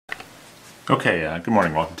Okay, good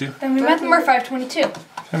morning, welcome to FamilyMath222.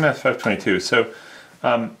 FamilyMath222. So,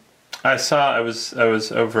 I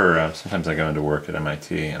was over, sometimes I go into work at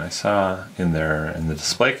MIT, and I saw in the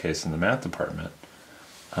display case in the math department,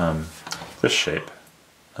 this shape.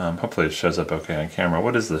 Hopefully it shows up okay on camera.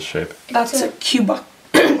 What is this shape? That's a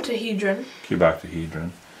cuboctahedron. Cuboctahedron.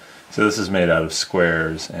 So this is made out of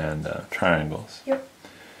squares and triangles. Yep.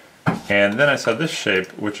 And then I saw this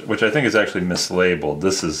shape, which I think is actually mislabeled.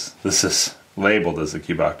 This is labeled as a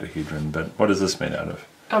cuboctahedron, but what is this made out of?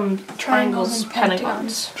 Triangles and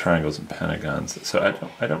pentagons. Triangles and pentagons. So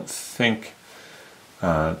I don't think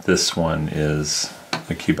this one is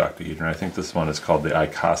a cuboctahedron. I think this one is called the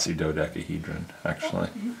icosahedron, actually.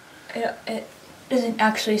 It doesn't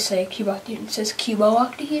actually say cuboctahedron. It says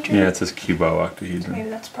cubooctahedron. Yeah, it says cubooctahedron. So maybe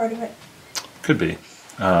that's part of it. Could be.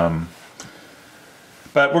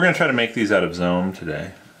 But we're going to try to make these out of Zohm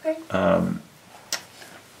today. Okay.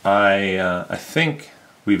 I think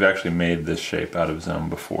we've actually made this shape out of Zohm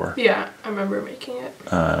before. Yeah, I remember making it.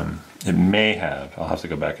 It may have. I'll have to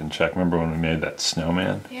go back and check. Remember when we made that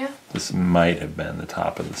snowman? Yeah. This might have been the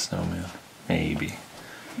top of the snowman. Maybe.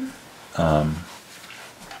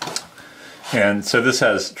 And so this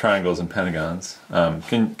has triangles and pentagons.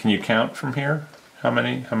 Can you count from here? How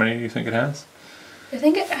many do you think it has? I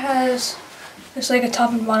think it has, there's like a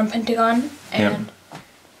top and bottom pentagon, and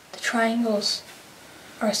the triangles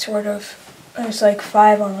are sort of, there's like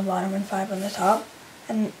 5 on the bottom and 5 on the top,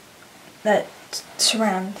 and that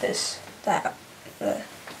surround those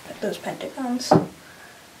pentagons.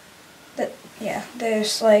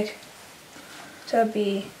 There's like, so it'd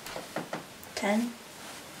be 10.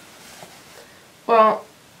 Well,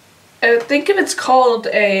 I think if it's called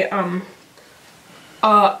a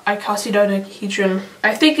icosahedron,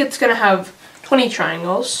 I think it's gonna have 20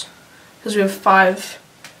 triangles because we have 5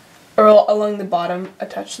 along the bottom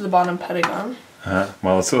attached to the bottom pentagon.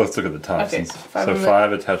 Well, let's look at the top. Okay, so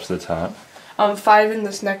 5 attached to the top. 5 in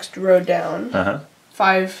this next row down.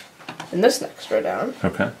 5 in this next row down.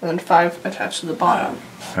 Okay. And then 5 attached to the bottom.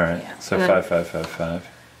 All right. Yeah. So And 5, 5, 5, 5.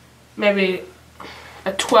 Maybe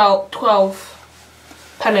a 12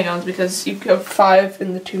 pentagons because you have 5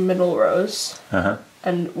 in the 2 middle rows.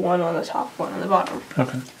 And 1 on the top, 1 on the bottom.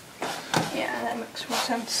 Okay. Yeah, that makes more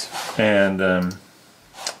sense. And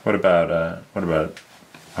what about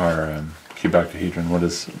our cuboctahedron? What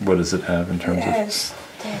does it have in terms It has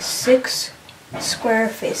 6 square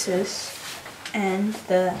faces and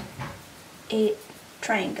the 8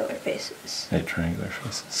 triangular faces. 8 triangular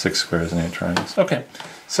faces. 6 squares and 8 triangles. Okay.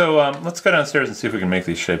 So let's go downstairs and see if we can make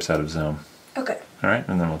these shapes out of Zohm. Okay. All right,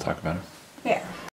 and then we'll talk about them. Yeah.